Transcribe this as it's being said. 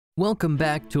Welcome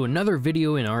back to another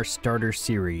video in our starter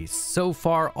series. So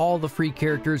far, all the free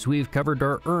characters we've covered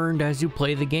are earned as you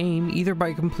play the game, either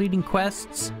by completing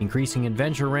quests, increasing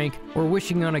adventure rank, or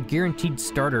wishing on a guaranteed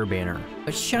starter banner.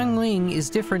 But Xiangling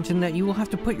is different in that you will have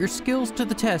to put your skills to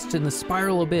the test in the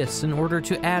Spiral Abyss in order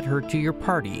to add her to your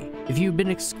party. If you've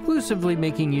been exclusively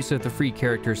making use of the free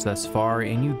characters thus far,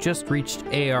 and you just reached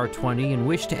AR 20 and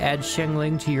wish to add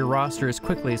Xiangling to your roster as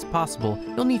quickly as possible,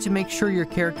 you'll need to make sure your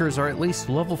characters are at least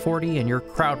level 40 and your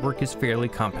crowd work is fairly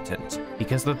competent,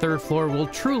 because the third floor will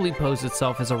truly pose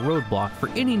itself as a roadblock for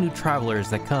any new travelers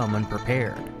that come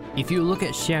unprepared. If you look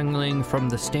at Xiangling from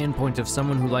the standpoint of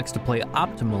someone who likes to play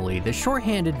optimally, the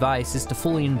shorthand advice is to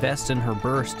fully invest in her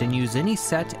burst and use any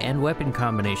set and weapon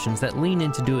combinations that lean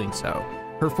into doing so.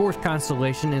 Her 4th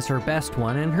constellation is her best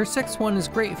one, and her 6th one is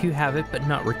great if you have it but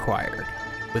not required.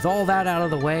 With all that out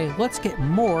of the way, let's get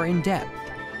more in depth.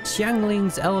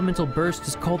 Xiangling's elemental burst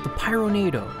is called the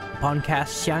Pyronado. Upon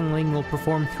cast, Xiangling will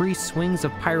perform 3 swings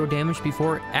of pyro damage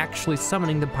before actually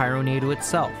summoning the Pyronado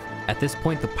itself. At this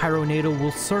point, the Pyronado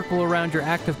will circle around your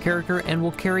active character and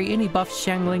will carry any buffs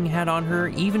Xiangling had on her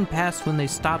even past when they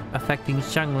stop affecting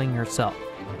Xiangling herself.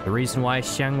 The reason why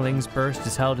Xiangling's burst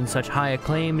is held in such high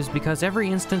acclaim is because every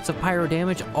instance of pyro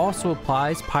damage also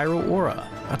applies pyro aura.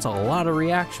 That's a lot of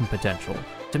reaction potential.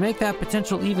 To make that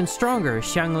potential even stronger,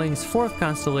 Xiangling's 4th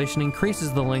constellation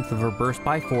increases the length of her burst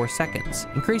by 4 seconds,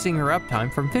 increasing her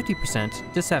uptime from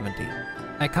 50% to 70%.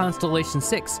 At Constellation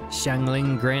 6,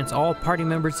 Xiangling grants all party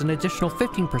members an additional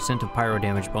 15% of pyro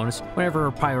damage bonus whenever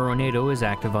her Pyronado is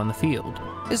active on the field.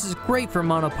 This is great for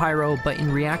mono pyro, but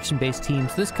in reaction-based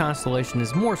teams, this constellation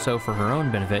is more so for her own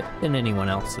benefit than anyone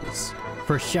else's.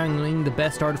 For Xiangling, the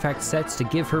best artifact sets to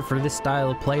give her for this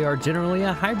style of play are generally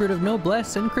a hybrid of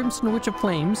Noblesse and Crimson Witch of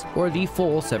Flames, or the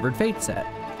full Severed Fate set.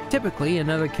 Typically,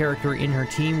 another character in her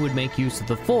team would make use of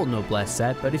the full Noblesse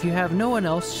set, but if you have no one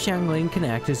else, Xiangling can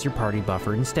act as your party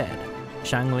buffer instead.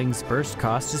 Xiangling's burst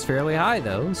cost is fairly high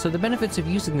though, so the benefits of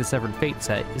using the Severed Fate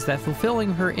set is that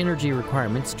fulfilling her energy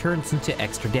requirements turns into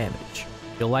extra damage.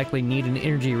 You'll likely need an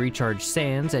energy recharge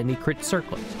sands and a crit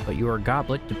circlet, but your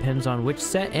goblet depends on which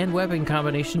set and weapon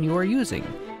combination you are using.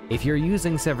 If you're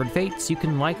using Severed Fates, you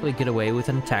can likely get away with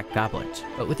an attack goblet,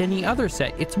 but with any other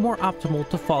set, it's more optimal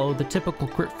to follow the typical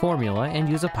crit formula and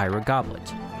use a pyro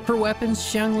goblet. For weapons,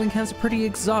 Xiangling has a pretty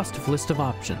exhaustive list of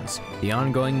options. The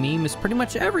ongoing meme is pretty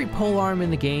much every polearm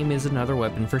in the game is another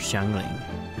weapon for Xiangling.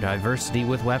 Her diversity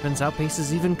with weapons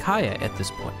outpaces even Kaya at this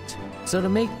point. So to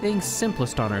make things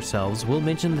simplest on ourselves, we'll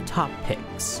mention the top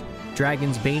picks.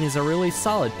 Dragon's Bane is a really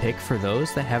solid pick for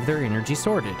those that have their energy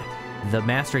sorted. The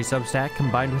Mastery substat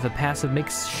combined with a passive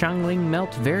makes Xiangling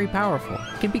melt very powerful.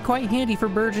 It can be quite handy for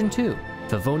Burgeon too.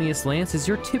 Favonius Lance is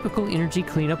your typical energy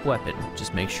cleanup weapon.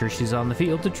 Just make sure she's on the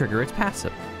field to trigger its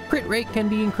passive. Crit rate can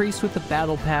be increased with the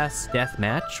Battle Pass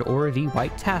Deathmatch or the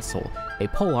White Tassel, a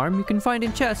polearm you can find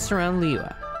in chests around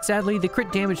Liyue. Sadly, the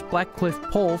crit damage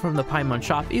Blackcliff pole from the Paimon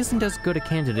shop isn't as good a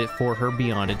candidate for her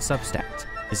Beyonded substat.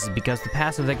 This is because the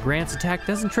passive that grants attack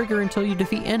doesn't trigger until you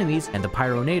defeat enemies, and the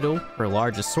Pyronado, her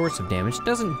largest source of damage,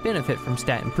 doesn't benefit from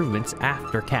stat improvements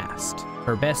after cast.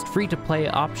 Her best free-to-play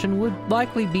option would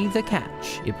likely be the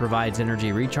Catch. It provides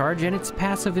energy recharge, and its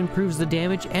passive improves the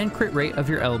damage and crit rate of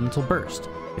your elemental burst.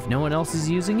 If no one else is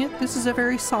using it, this is a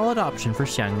very solid option for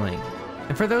Xiangling.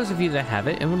 And for those of you that have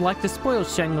it and would like to spoil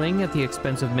Xiangling at the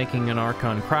expense of making an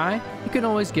Archon cry, you can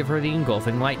always give her the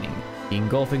Engulfing Lightning. The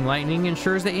Engulfing Lightning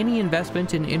ensures that any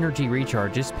investment in energy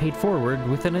recharge is paid forward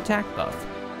with an attack buff.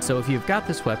 So if you've got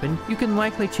this weapon, you can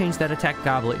likely change that attack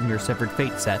goblet in your Severed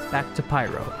Fate set back to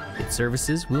Pyro. Its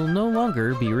services will no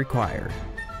longer be required.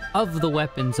 Of the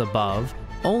weapons above,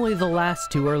 only the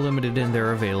last 2 are limited in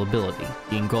their availability.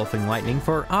 The Engulfing Lightning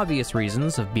for obvious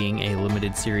reasons of being a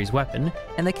limited series weapon,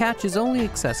 and the Catch is only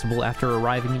accessible after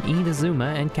arriving in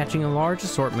Inazuma and catching a large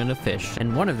assortment of fish,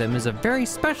 and one of them is a very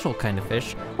special kind of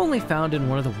fish, only found in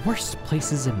one of the worst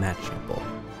places imaginable.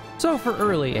 So for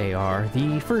early AR,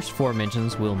 the first 4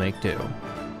 mentions will make do.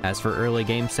 As for early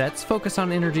game sets, focus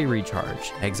on energy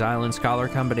recharge. Exile and Scholar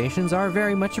combinations are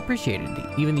very much appreciated.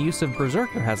 Even the use of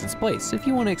Berserker has its place if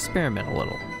you want to experiment a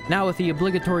little. Now with the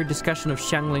obligatory discussion of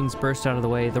Xiangling's burst out of the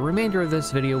way, the remainder of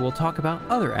this video will talk about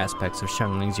other aspects of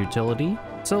Xiangling's utility.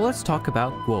 So let's talk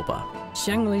about Guoba.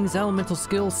 Xiangling's elemental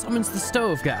skill summons the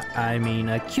stove guy.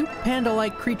 A cute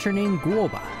panda-like creature named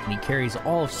Guoba, and he carries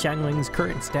all of Xiangling's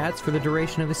current stats for the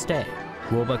duration of his stay.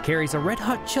 Guoba carries a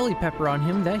red-hot chili pepper on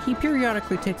him that he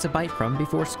periodically takes a bite from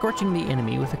before scorching the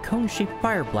enemy with a cone-shaped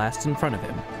fire blast in front of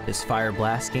him. This fire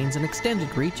blast gains an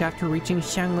extended reach after reaching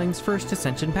Xiangling's first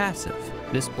Ascension passive.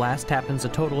 This blast happens a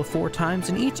total of 4 times,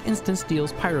 and each instance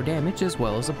deals pyro damage as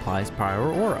well as applies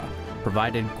pyro aura.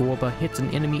 Provided Guoba hits an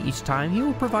enemy each time, he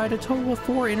will provide a total of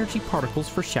 4 energy particles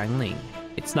for Xiangling.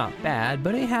 It's not bad,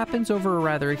 but it happens over a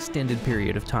rather extended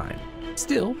period of time.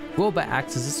 Still, Guoba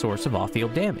acts as a source of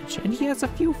off-field damage, and he has a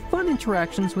few fun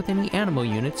interactions with any animal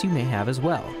units you may have as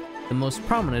well. The most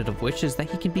prominent of which is that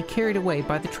he can be carried away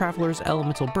by the Traveler's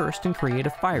elemental burst and create a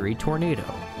fiery tornado.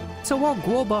 So while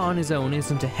Guoba on his own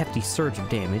isn't a hefty surge of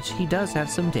damage, he does have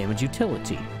some damage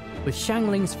utility. With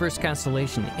Xiangling's first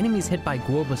constellation, enemies hit by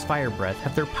Guoba's fire breath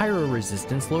have their pyro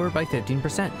resistance lowered by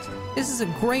 15%. This is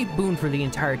a great boon for the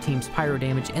entire team's pyro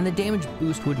damage, and the damage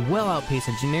boost would well outpace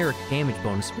a generic damage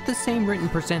bonus with the same written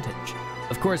percentage.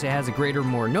 Of course, it has a greater,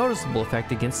 more noticeable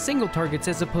effect against single targets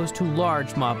as opposed to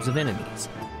large mobs of enemies.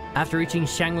 After reaching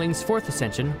Xiangling's 4th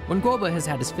ascension, when Guoba has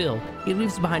had his fill, he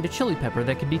leaves behind a chili pepper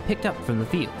that can be picked up from the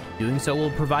field. Doing so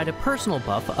will provide a personal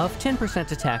buff of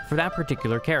 10% attack for that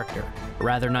particular character. A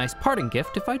rather nice parting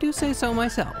gift if I do say so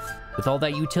myself. With all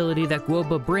that utility that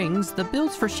Guoba brings, the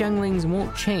builds for Xianglings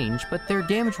won't change, but their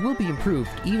damage will be improved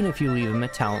even if you leave them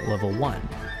at talent level 1.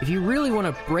 If you really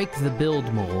want to break the build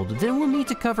mold, then we'll need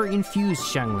to cover Infused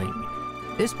Xiangling.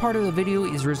 This part of the video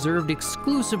is reserved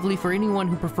exclusively for anyone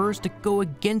who prefers to go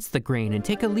against the grain and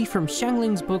take a leaf from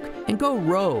Xiangling's book and go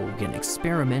rogue and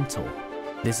experimental.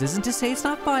 This isn't to say it's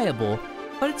not viable,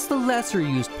 but it's the lesser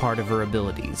used part of her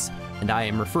abilities, and I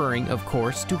am referring, of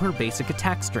course, to her basic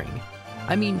attack string.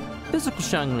 I mean, physical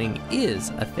Xiangling is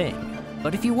a thing,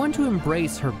 but if you want to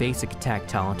embrace her basic attack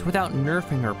talent without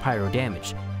nerfing her pyro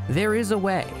damage, there is a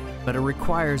way, but it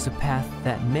requires a path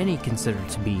that many consider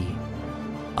to be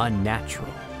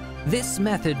unnatural. This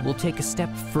method will take a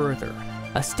step further,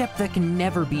 a step that can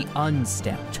never be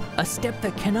unstepped, a step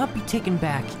that cannot be taken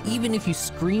back even if you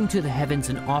scream to the heavens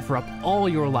and offer up all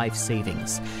your life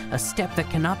savings, a step that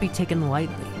cannot be taken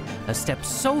lightly, a step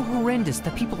so horrendous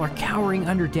that people are cowering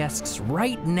under desks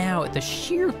right now at the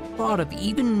sheer thought of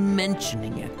even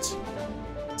mentioning it.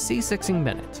 C6ing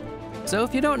Bennett. So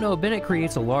if you don't know, Bennett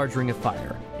creates a large ring of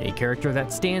fire. A character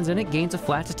that stands in it gains a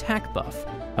flat attack buff.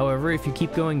 However, if you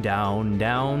keep going down,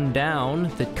 down,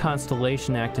 down the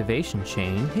constellation activation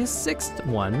chain, his 6th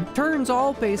one turns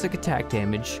all basic attack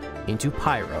damage into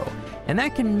pyro, and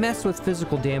that can mess with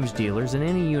physical damage dealers in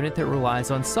any unit that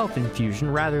relies on self-infusion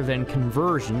rather than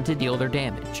conversion to deal their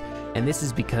damage, and this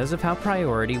is because of how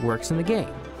priority works in the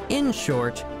game. In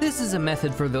short, this is a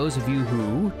method for those of you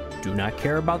who do not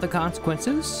care about the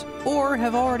consequences, or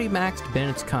have already maxed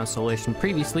Bennett's constellation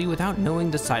previously without knowing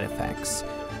the side effects.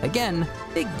 Again,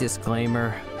 big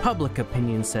disclaimer, public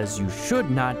opinion says you should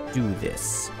not do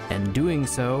this, and doing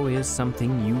so is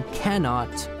something you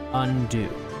cannot undo.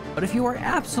 But if you are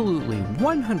absolutely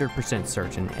 100%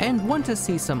 certain and want to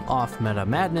see some off-meta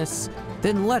madness,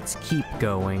 then let's keep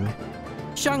going.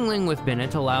 Xiangling with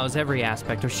Bennett allows every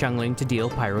aspect of Xiangling to deal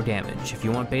pyro damage. If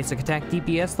you want basic attack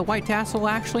DPS, the white tassel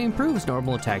actually improves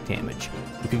normal attack damage.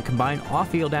 You can combine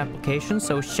off-field applications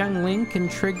so Xiangling can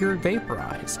trigger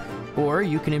Vaporize, or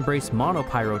you can embrace mono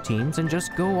pyro teams and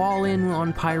just go all in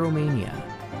on Pyromania.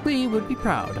 Lee would be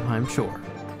proud, I'm sure.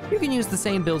 You can use the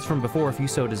same builds from before if you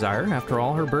so desire. After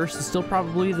all, her burst is still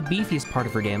probably the beefiest part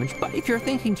of her damage, but if you're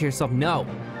thinking to yourself, no,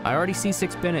 I already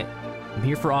C6 Bennett, I'm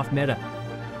here for off-meta.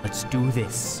 Let's do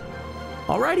this.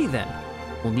 Alrighty then.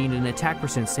 We'll need an attack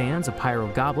percent Sans, a pyro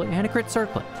goblet, and a crit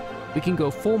circlet. We can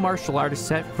go full martial artist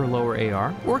set for lower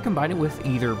AR, or combine it with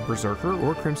either Berserker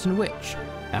or Crimson Witch.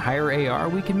 At higher AR,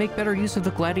 we can make better use of the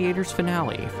Gladiator's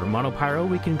Finale. For mono pyro,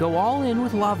 we can go all in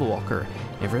with Lava Walker.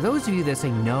 And for those of you that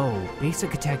say no,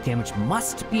 basic attack damage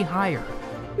must be higher,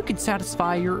 you can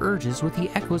satisfy your urges with the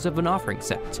Echoes of an Offering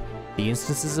set. The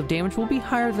instances of damage will be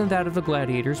higher than that of the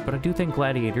Gladiators, but I do think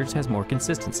Gladiators has more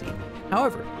consistency.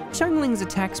 However, Xiangling's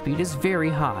attack speed is very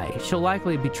high. She'll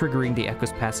likely be triggering the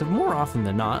Echo's passive more often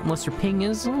than not, unless her ping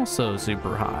is also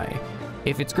super high.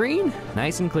 If it's green,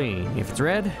 nice and clean. If it's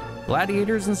red,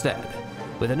 Gladiators instead.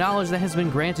 With the knowledge that has been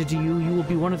granted to you, you will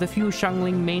be one of the few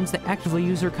Xiangling mains that actively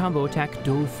use her combo attack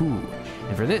Doufu.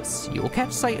 And for this, you will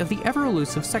catch sight of the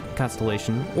ever-elusive second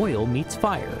constellation, Oil Meets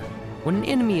Fire. When an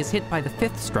enemy is hit by the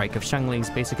 5th strike of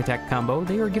Xiangling's basic attack combo,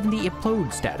 they are given the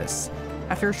Implode status.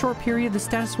 After a short period, the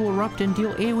status will erupt and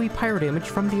deal AoE pyro damage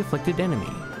from the afflicted enemy.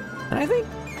 And I think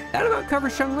that about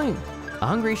covers Xiangling, a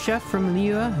hungry chef from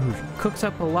Liyue who cooks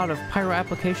up a lot of pyro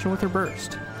application with her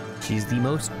burst. She's the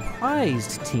most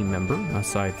prized team member,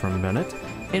 aside from Bennett,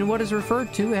 in what is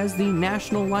referred to as the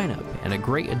national lineup, and a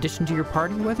great addition to your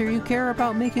party whether you care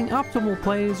about making optimal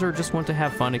plays or just want to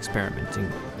have fun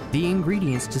experimenting. The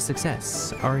ingredients to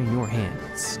success are in your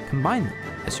hands. Combine them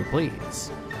as you please.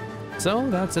 So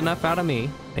that's enough out of me.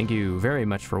 Thank you very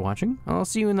much for watching. I'll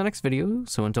see you in the next video,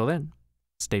 so until then,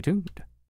 stay tuned.